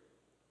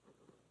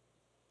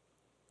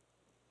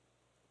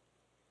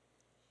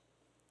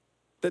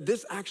 That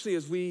this actually,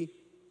 as we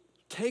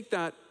take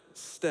that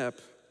step,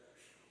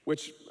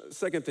 which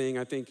second thing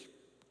I think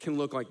can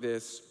look like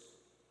this,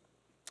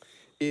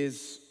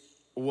 is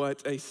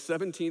what a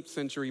 17th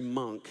century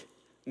monk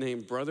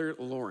named Brother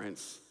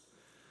Lawrence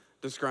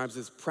describes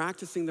as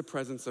practicing the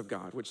presence of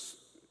God, which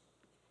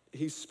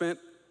he spent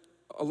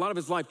a lot of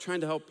his life trying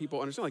to help people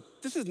understand, like,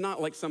 this is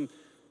not like some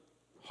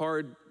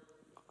hard,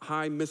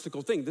 high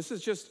mystical thing. This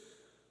is just,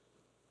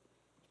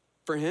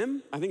 for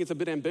him, I think it's a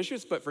bit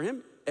ambitious, but for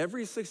him,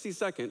 every 60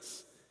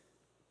 seconds,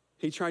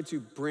 he tried to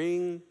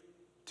bring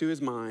to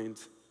his mind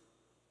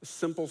a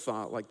simple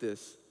thought like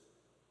this: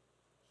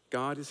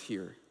 God is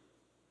here.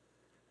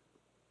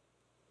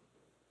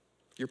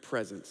 Your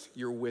presence,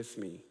 you're with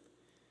me.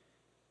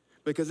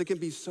 Because it can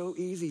be so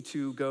easy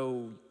to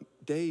go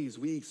days,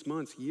 weeks,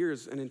 months,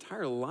 years, an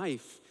entire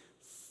life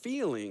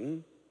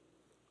feeling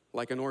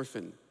like an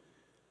orphan.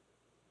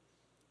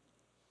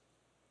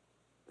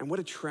 And what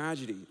a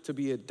tragedy to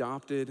be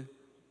adopted,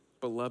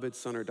 beloved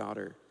son or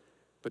daughter,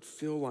 but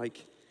feel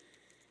like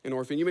an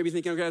orphan. You may be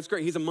thinking, okay, that's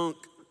great, he's a monk.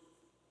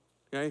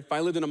 Okay? If I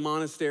lived in a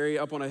monastery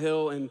up on a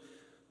hill in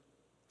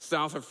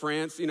south of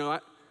France,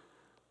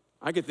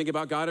 I could think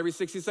about God every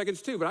 60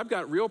 seconds too, but I've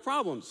got real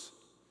problems.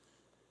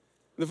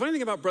 The funny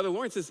thing about Brother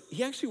Lawrence is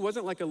he actually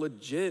wasn't like a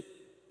legit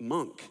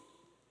monk.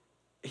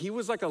 He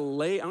was like a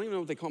lay, I don't even know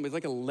what they call him, he's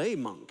like a lay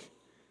monk.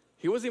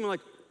 He wasn't even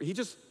like, he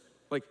just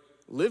like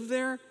lived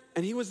there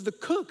and he was the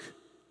cook.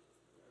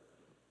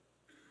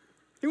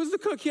 He was the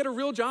cook. He had a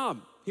real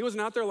job. He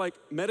wasn't out there like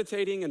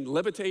meditating and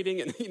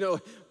levitating and,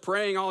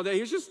 praying all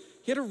day.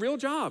 He had a real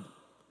job.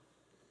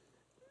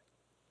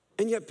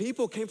 And yet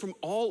people came from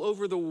all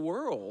over the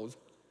world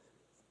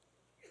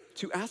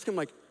to ask him,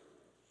 like,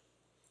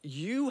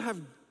 you've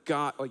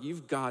got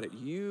it.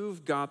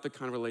 You've got the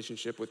kind of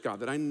relationship with God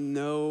that I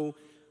know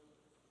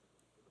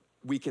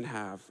we can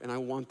have, and I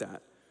want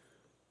that.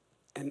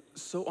 And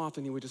so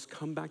often he would just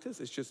come back to this.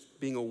 It's just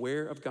being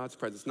aware of God's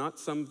presence, not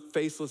some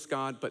faceless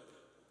God, but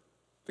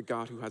the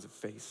God who has a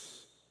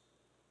face,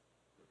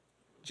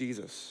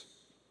 Jesus.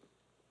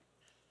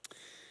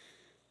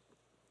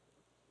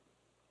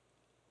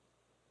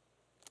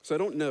 So I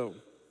don't know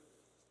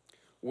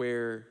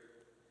where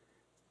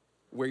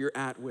you're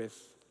at with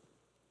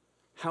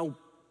how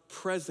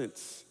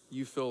present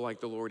you feel like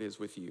the Lord is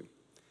with you.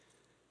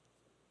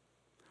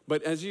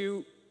 But as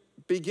you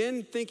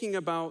begin thinking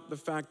about the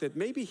fact that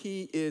maybe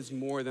he is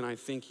more than I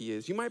think he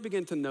is, you might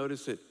begin to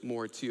notice it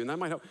more too, and that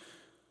might help.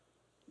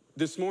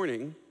 This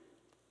morning,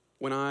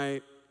 when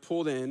I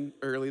pulled in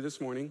early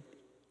this morning,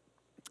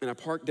 and I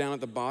parked down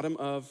at the bottom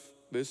of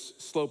this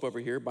slope over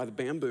here by the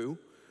bamboo.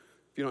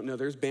 If you don't know,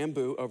 there's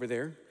bamboo over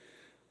there.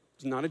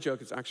 It's not a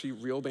joke, it's actually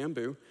real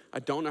bamboo. I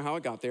don't know how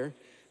it got there,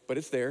 but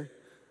it's there.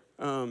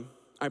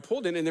 I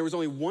pulled in and there was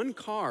only one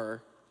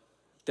car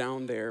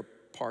down there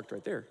parked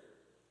right there.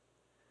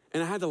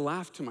 And I had to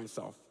laugh to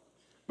myself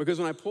because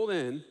when I pulled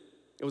in,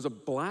 it was a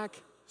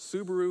black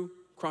Subaru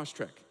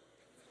Crosstrek.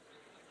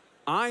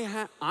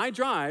 I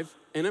drive,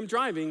 and I'm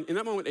driving, in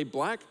that moment, a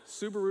black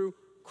Subaru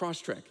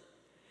Crosstrek.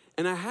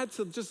 And I had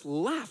to just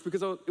laugh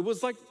because it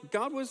was like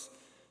God was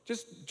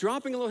just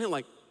dropping a little hint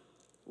like,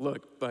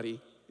 look, buddy,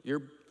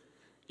 you're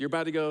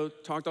about to go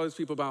talk to all these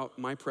people about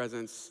my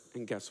presence,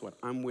 and guess what?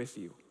 I'm with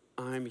you.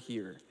 I'm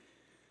here.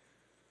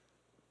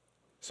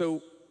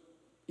 So,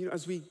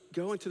 as we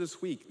go into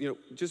this week,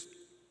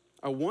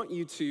 I want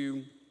you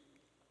to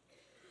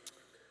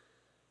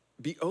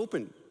be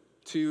open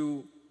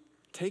to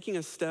taking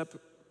a step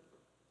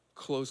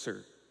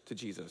closer to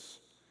Jesus.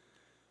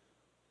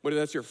 Whether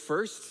that's your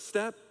first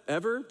step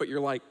ever, but you're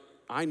like,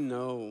 I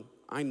know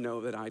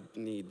that I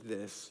need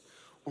this.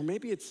 Or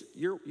maybe it's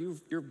you're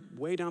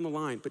way down the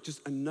line, but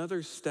just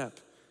another step.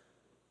 It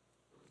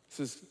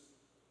says,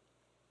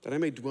 that I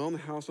may dwell in the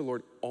house of the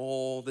Lord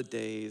all the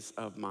days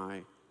of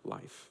my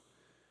life.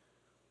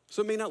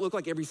 So it may not look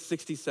like every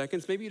 60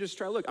 seconds. Maybe you just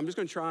try, look, I'm just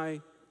gonna try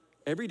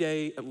every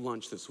day at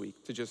lunch this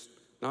week to just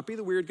not be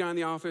the weird guy in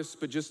the office,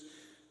 but just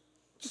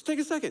take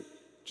a second.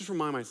 Just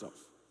remind myself,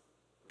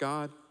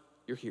 God,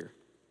 you're here.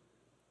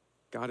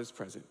 God is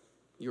present.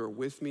 You are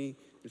with me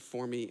and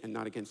for me and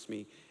not against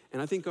me.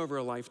 And I think over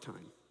a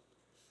lifetime,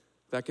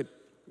 that could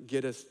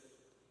get us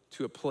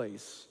to a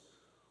place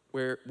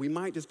where we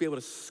might just be able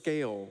to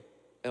scale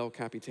El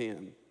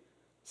Capitan,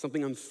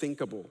 something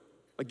unthinkable.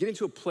 Like getting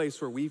to a place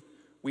where we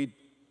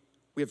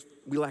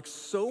lack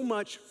so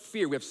much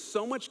fear, we have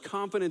so much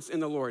confidence in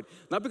the Lord,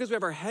 not because we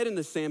have our head in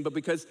the sand, but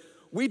because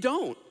we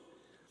don't.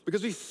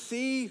 Because we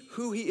see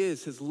who he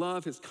is, his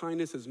love, his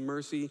kindness, his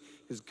mercy,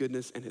 his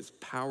goodness, and his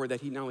power,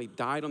 that he not only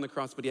died on the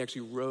cross, but he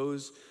actually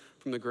rose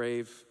from the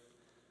grave.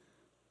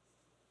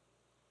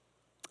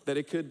 That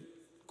it could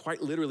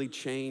quite literally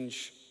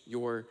change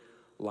your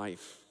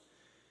life.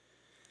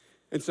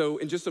 And so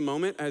in just a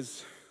moment,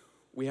 as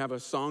we have a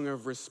song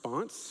of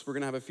response, we're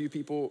gonna have a few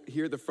people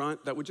here at the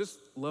front that would just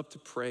love to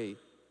pray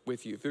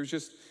with you. If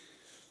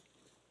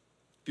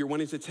you're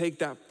wanting to take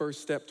that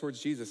first step towards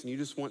Jesus and you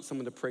just want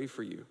someone to pray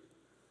for you,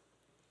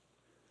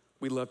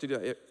 we'd love to do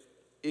that.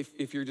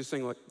 If you're just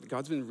saying, like,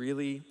 God's been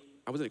really,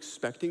 I wasn't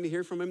expecting to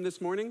hear from him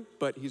this morning,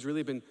 but he's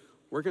really been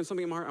working on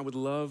something in my heart, I would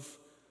love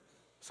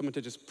someone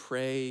to just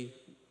pray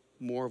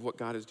more of what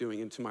God is doing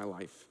into my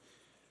life.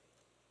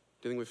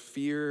 Dealing with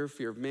fear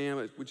of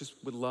man, we just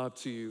would love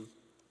to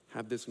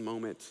have this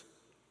moment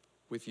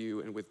with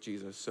you and with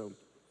Jesus. So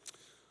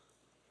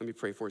let me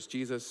pray for us.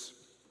 Jesus,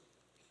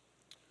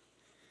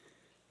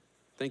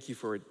 thank you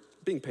for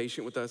being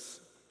patient with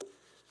us.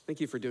 Thank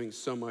you for doing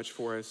so much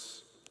for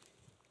us.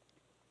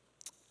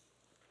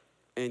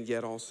 And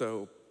yet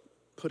also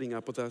putting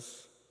up with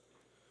us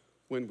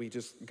when we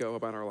just go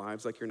about our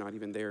lives like you're not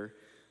even there.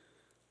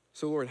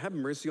 So Lord, have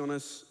mercy on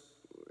us.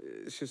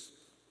 It's just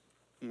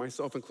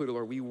myself included,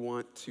 Lord, we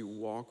want to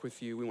walk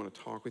with you. We want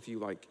to talk with you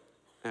like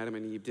Adam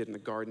and Eve did in the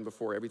garden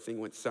before everything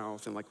went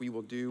south, and like we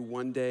will do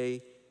one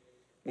day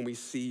when we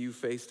see you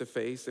face to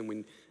face, and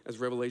when, as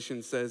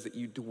Revelation says, that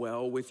you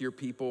dwell with your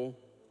people.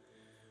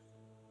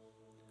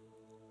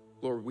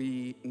 Lord,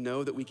 we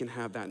know that we can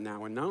have that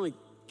now, and not only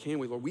can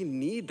we, Lord, we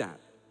need that.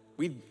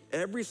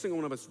 Every single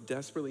one of us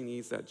desperately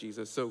needs that,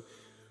 Jesus. So,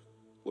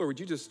 Lord, would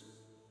you just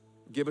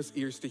give us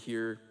ears to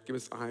hear, give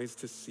us eyes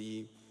to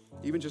see,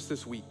 even just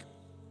this week,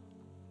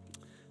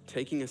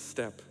 taking a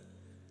step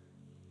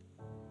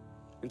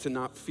into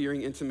not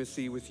fearing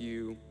intimacy with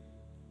you,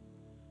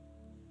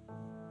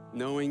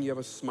 knowing you have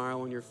a smile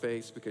on your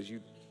face because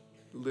you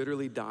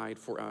literally died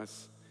for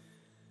us,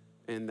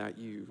 and that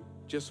you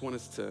just want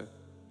us to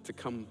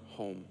come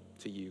home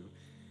to you.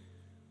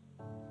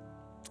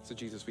 So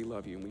Jesus, we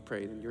love you and we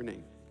pray it in your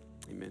name.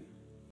 Amen.